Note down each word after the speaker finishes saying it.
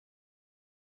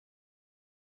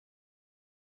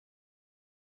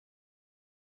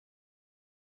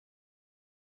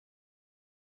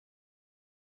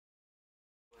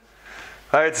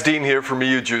Hi, it's Dean here from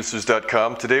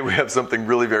EUJUICERS.com. Today we have something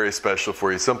really very special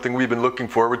for you, something we've been looking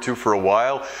forward to for a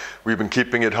while. We've been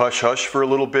keeping it hush-hush for a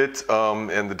little bit,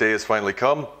 and the day has finally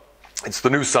come. It's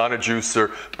the new Sauna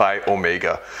Juicer by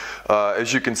Omega.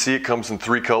 As you can see, it comes in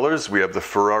three colors. We have the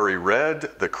Ferrari red,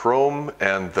 the chrome,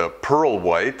 and the pearl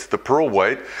white. The pearl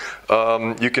white,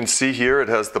 you can see here, it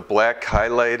has the black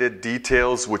highlighted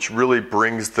details, which really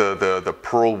brings the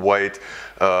pearl white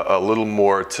a little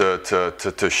more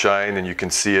to shine, and you can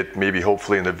see it maybe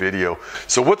hopefully in the video.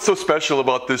 So what's so special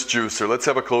about this juicer? Let's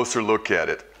have a closer look at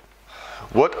it.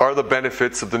 What are the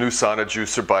benefits of the new Sauna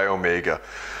Juicer by Omega?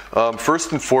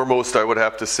 First and foremost, I would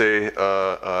have to say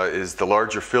is the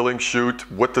larger filling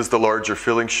chute. What does the larger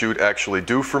filling chute actually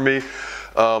do for me?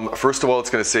 First of all, it's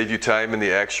going to save you time in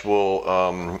the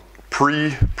actual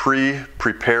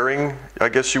preparing, I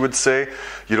guess you would say.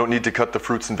 You don't need to cut the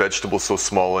fruits and vegetables so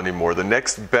small anymore. The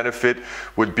next benefit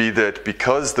would be that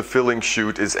because the filling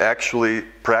chute is actually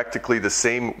practically the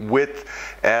same width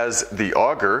as the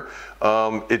auger,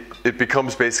 it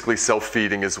becomes basically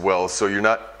self-feeding as well. So you're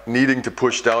not needing to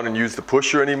push down and use the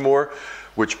pusher anymore,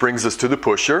 which brings us to the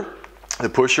pusher. The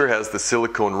pusher has the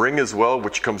silicone ring as well,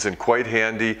 which comes in quite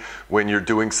handy when you're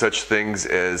doing such things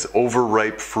as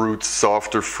overripe fruits,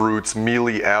 softer fruits,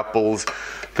 mealy apples,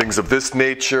 things of this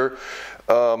nature.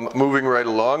 Moving right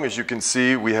along, as you can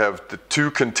see, we have the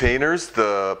two containers,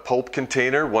 the pulp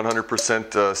container,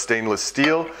 100% stainless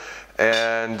steel,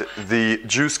 and the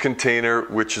juice container,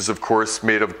 which is of course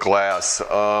made of glass.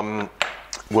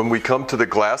 When we come to the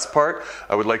glass part,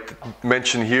 I would like to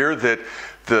mention here that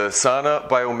the Sauna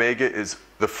by Omega is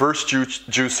the first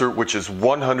juicer which is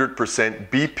 100%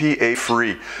 BPA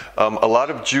free. A lot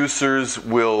of juicers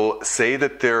will say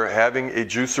that they're having a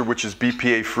juicer which is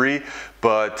BPA free,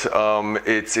 but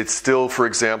it's still, for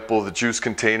example, the juice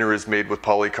container is made with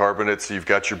polycarbonate, so you've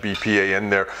got your BPA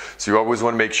in there. So you always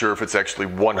want to make sure if it's actually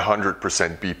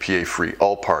 100% BPA free,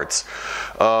 all parts.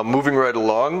 Moving right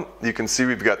along, you can see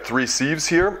we've got three sieves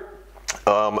here.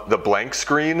 The blank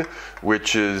screen,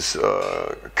 which is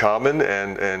common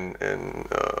and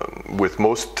with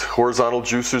most horizontal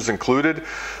juicers included,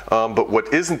 but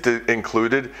what isn't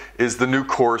included is the new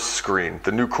coarse screen.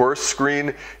 The new coarse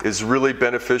screen is really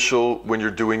beneficial when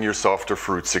you're doing your softer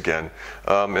fruits again,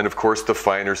 and of course the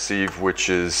finer sieve, which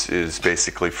is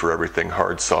basically for everything,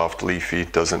 hard, soft, leafy,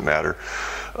 doesn't matter.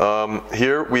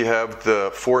 Here we have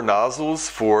the 4 nozzles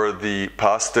for the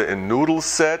pasta and noodle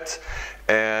set.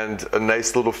 And a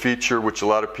nice little feature which a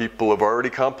lot of people have already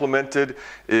complimented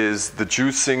is the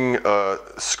juicing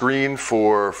screen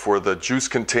for the juice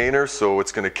container, so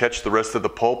it's going to catch the rest of the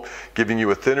pulp, giving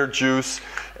you a thinner juice,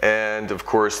 and of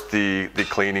course the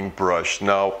cleaning brush.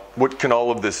 Now, what can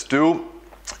all of this do?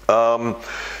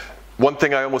 One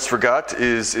thing I almost forgot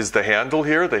is the handle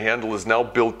here. The handle is now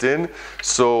built in,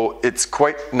 so it's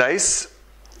quite nice.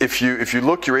 If you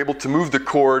look, you're able to move the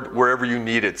cord wherever you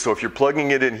need it. So if you're plugging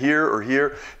it in here or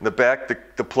here in the back,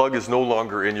 the plug is no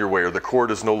longer in your way, or the cord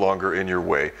is no longer in your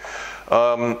way.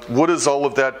 What does all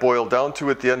of that boil down to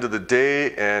at the end of the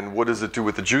day, and what does it do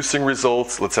with the juicing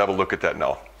results? Let's have a look at that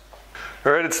now.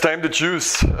 All right, it's time to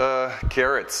juice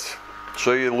carrots.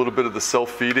 Show you a little bit of the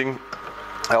self-feeding,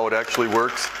 how it actually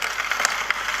works.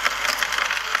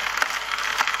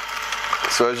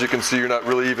 So as you can see, you're not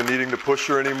really even needing the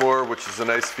pusher anymore, which is a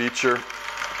nice feature.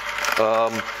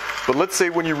 But let's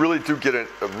say when you really do get a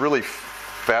really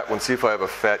fat one, see if I have a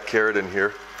fat carrot in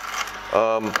here.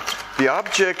 The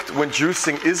object when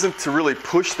juicing isn't to really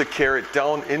push the carrot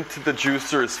down into the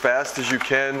juicer as fast as you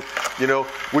can. You know,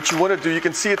 what you want to do, you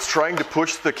can see it's trying to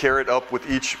push the carrot up with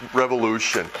each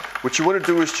revolution. What you want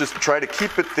to do is just try to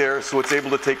keep it there so it's able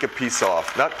to take a piece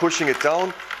off. Not pushing it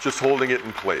down, just holding it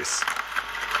in place.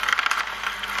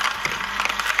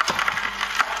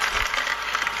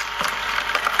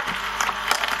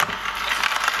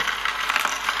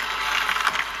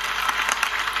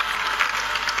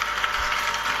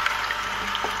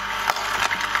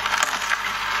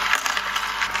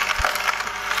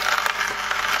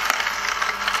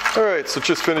 Alright, so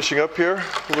just finishing up here,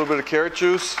 a little bit of carrot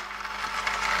juice.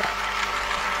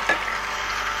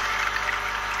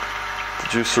 The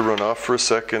juice will run off for a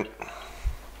second.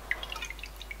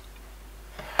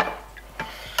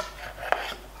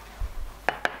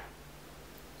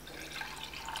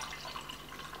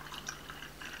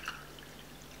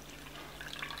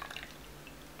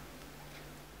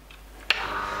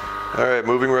 Alright,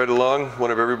 moving right along,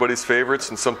 one of everybody's favorites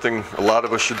and something a lot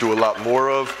of us should do a lot more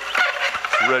of.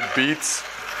 Red beets.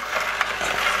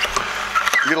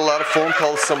 We get a lot of phone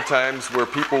calls sometimes where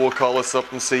people will call us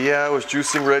up and say, yeah, I was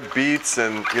juicing red beets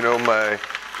and you know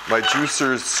my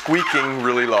juicer's squeaking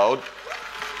really loud.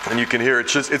 And you can hear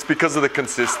it's because of the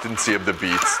consistency of the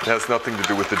beets. It has nothing to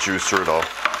do with the juicer at all.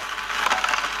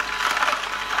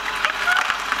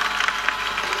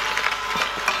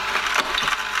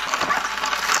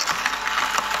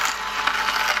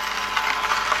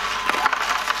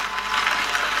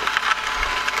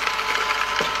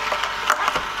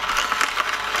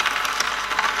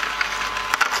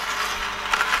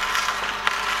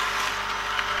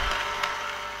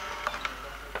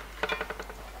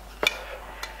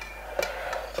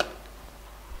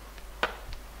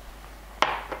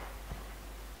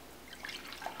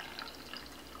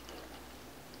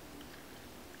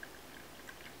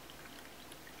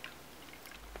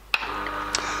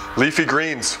 Leafy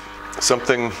greens,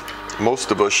 something most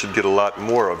of us should get a lot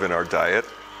more of in our diet.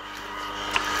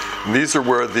 And these are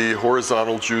where the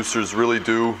horizontal juicers really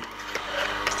do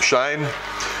shine.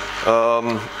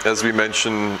 As we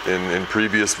mentioned in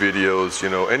previous videos, you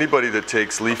know, anybody that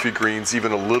takes leafy greens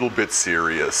even a little bit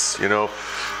serious, you know,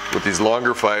 with these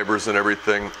longer fibers and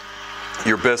everything,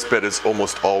 your best bet is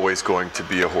almost always going to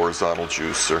be a horizontal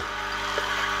juicer.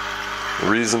 The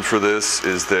reason for this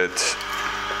is that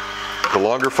the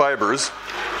longer fibers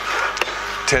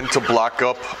tend to block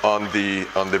up on the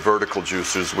vertical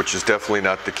juicers, which is definitely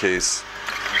not the case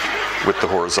with the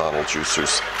horizontal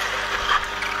juicers.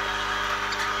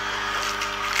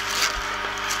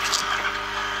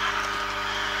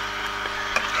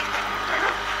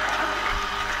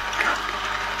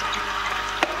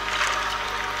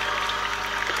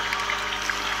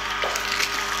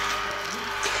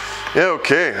 Yeah,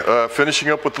 okay, finishing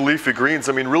up with the leafy greens.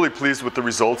 I mean, really pleased with the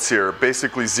results here.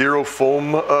 Basically zero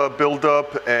foam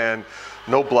buildup and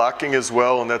no blocking as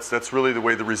well, and that's really the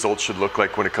way the results should look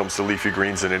like when it comes to leafy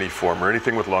greens in any form or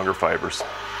anything with longer fibers.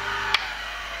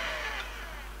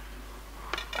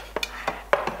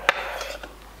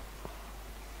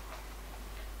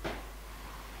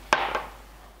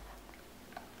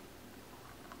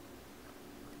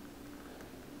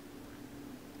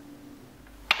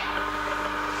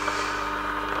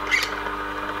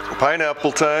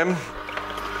 Pineapple time.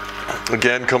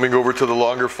 Again, coming over to the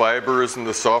longer fibers and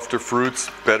the softer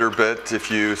fruits, better bet if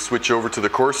you switch over to the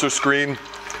coarser screen.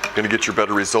 You're going to get your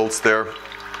better results there.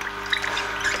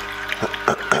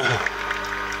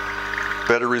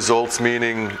 Better results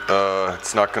meaning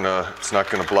it's not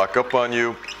gonna block up on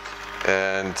you,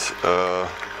 and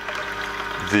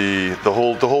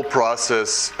the whole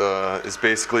process is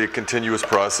basically a continuous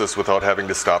process without having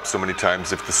to stop so many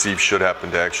times if the sieve should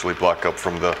happen to actually block up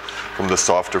from the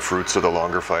softer fruits or the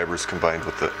longer fibers combined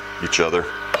with each other.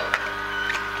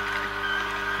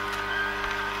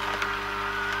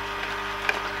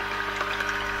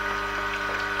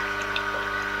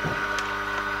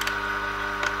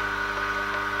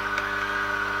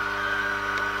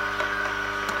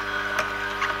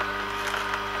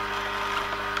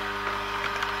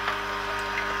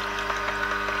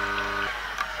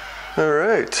 All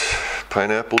right,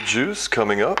 pineapple juice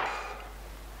coming up.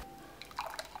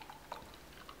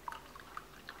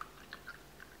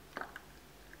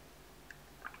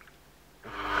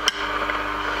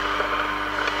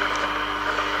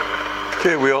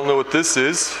 Okay, we all know what this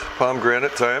is,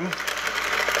 pomegranate time.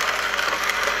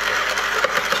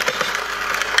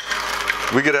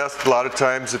 We get asked a lot of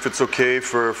times if it's okay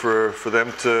for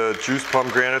them to juice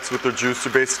pomegranates with their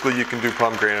juicer. Basically, you can do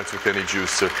pomegranates with any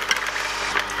juicer.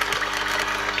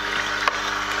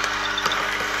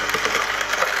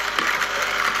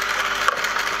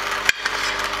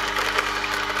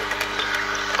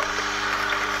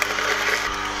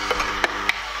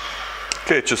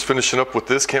 Okay, just finishing up with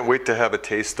this. Can't wait to have a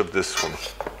taste of this one.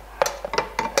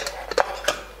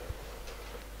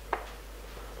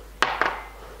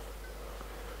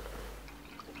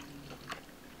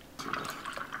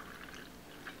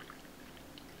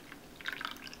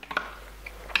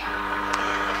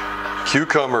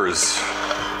 Cucumbers,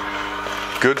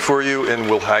 good for you and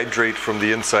will hydrate from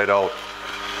the inside out.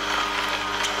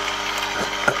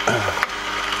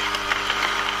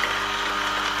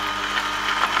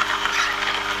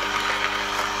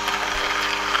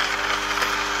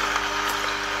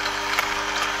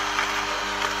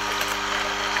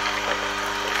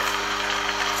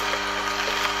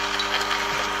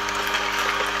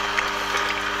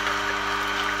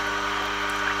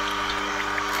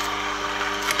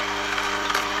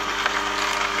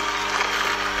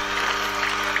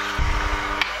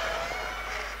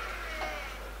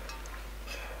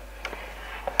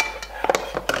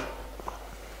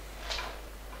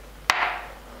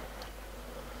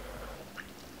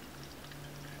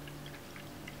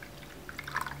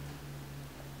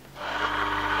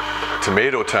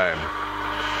 Tomato time.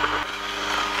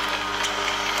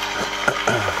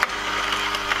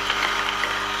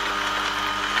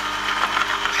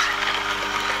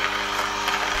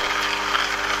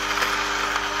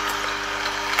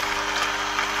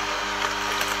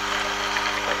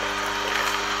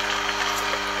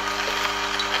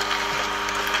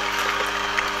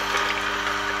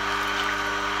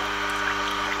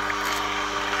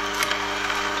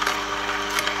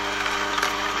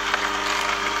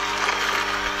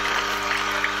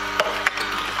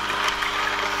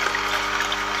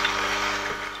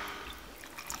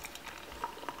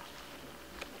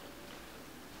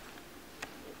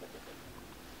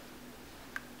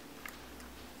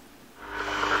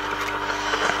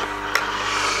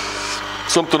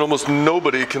 Something almost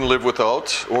nobody can live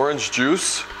without, orange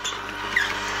juice.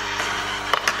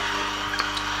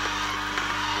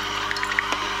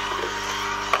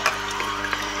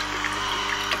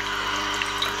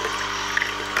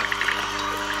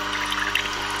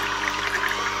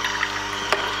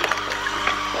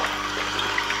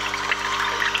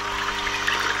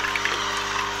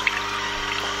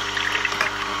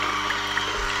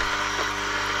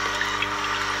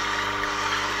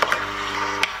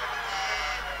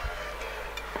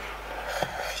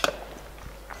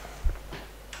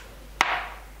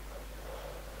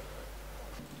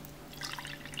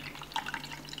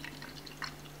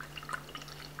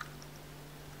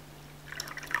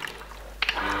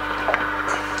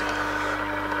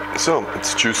 So,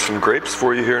 it's juice from grapes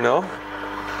for you here now.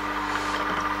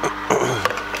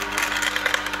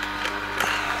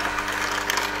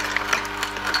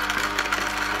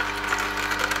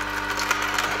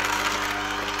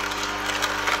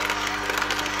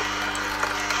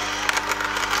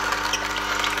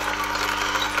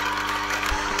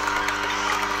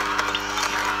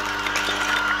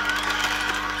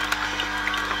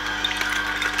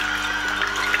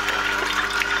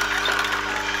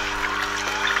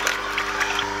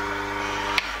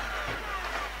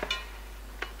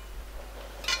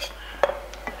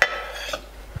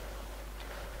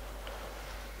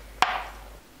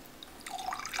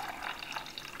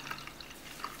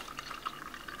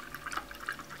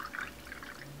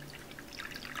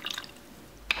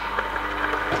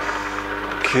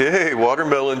 Okay,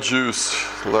 watermelon juice.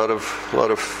 A lot of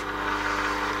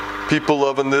people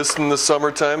loving this in the summer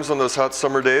times on those hot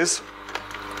summer days.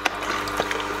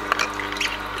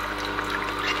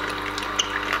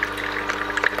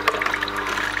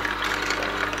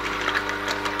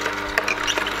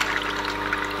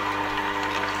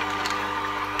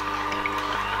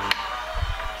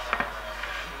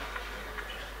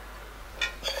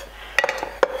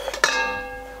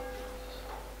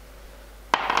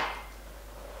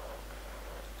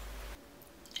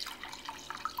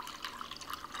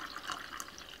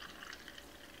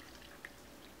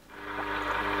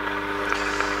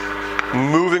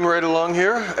 Moving right along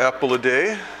here, apple a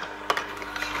day.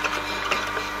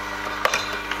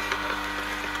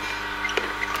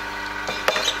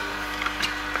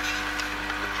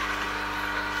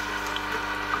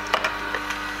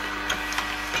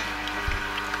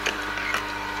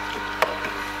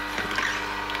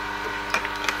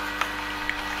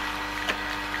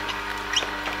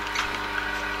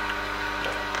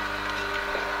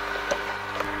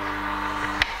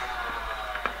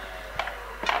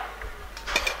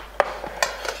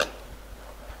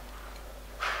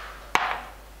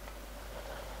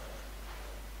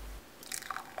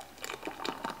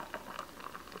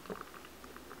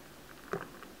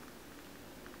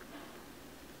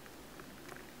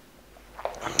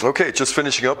 Okay, just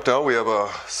finishing up now. We have a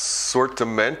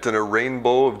assortment and a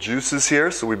rainbow of juices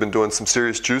here. So we've been doing some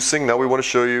serious juicing. Now we want to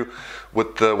show you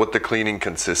what the cleaning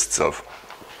consists of.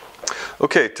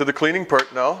 Okay, to the cleaning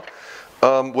part now.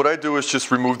 What I do is just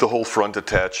remove the whole front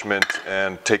attachment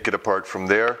and take it apart from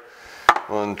there.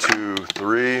 1, 2,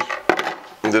 3,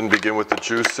 and then begin with the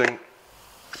juicing.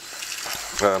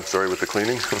 With the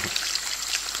cleaning.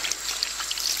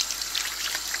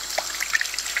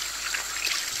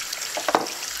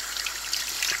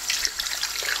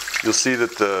 You'll see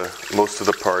that most of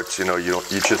the parts, you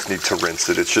just need to rinse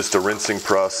it. It's just a rinsing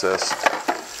process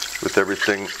with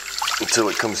everything until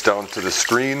it comes down to the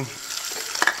screen,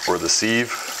 or the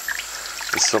sieve,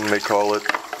 as some may call it.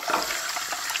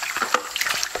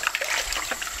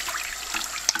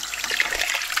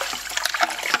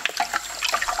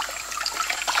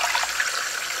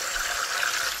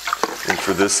 And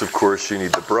for this, of course, you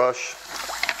need the brush.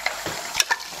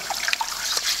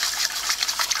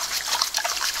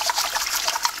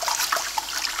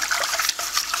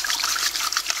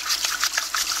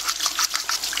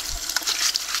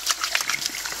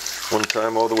 One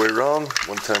time all the way around,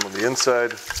 one time on the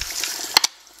inside.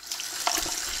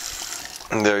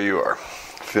 And there you are,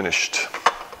 finished.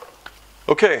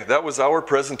 Okay, that was our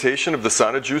presentation of the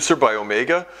Sauna Juicer by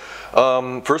Omega.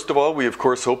 First of all, we of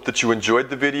course hope that you enjoyed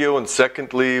the video, and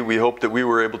secondly, we hope that we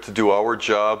were able to do our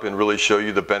job and really show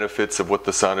you the benefits of what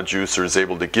the Sauna Juicer is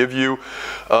able to give you.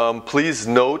 Please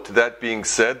note, that being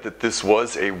said, that this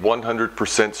was a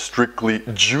 100% strictly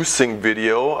juicing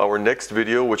video. Our next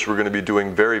video, which we're going to be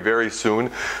doing very, very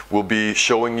soon, will be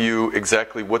showing you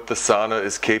exactly what the sauna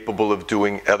is capable of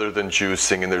doing other than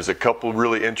juicing. And there's a couple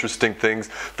really interesting things,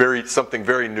 something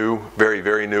very new, very,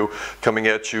 very new coming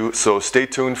at you. So stay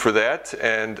tuned for that.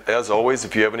 And as always,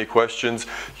 if you have any questions,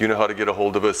 you know how to get a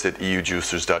hold of us at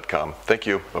EUJUICERS.COM. Thank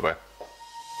you. Bye-bye.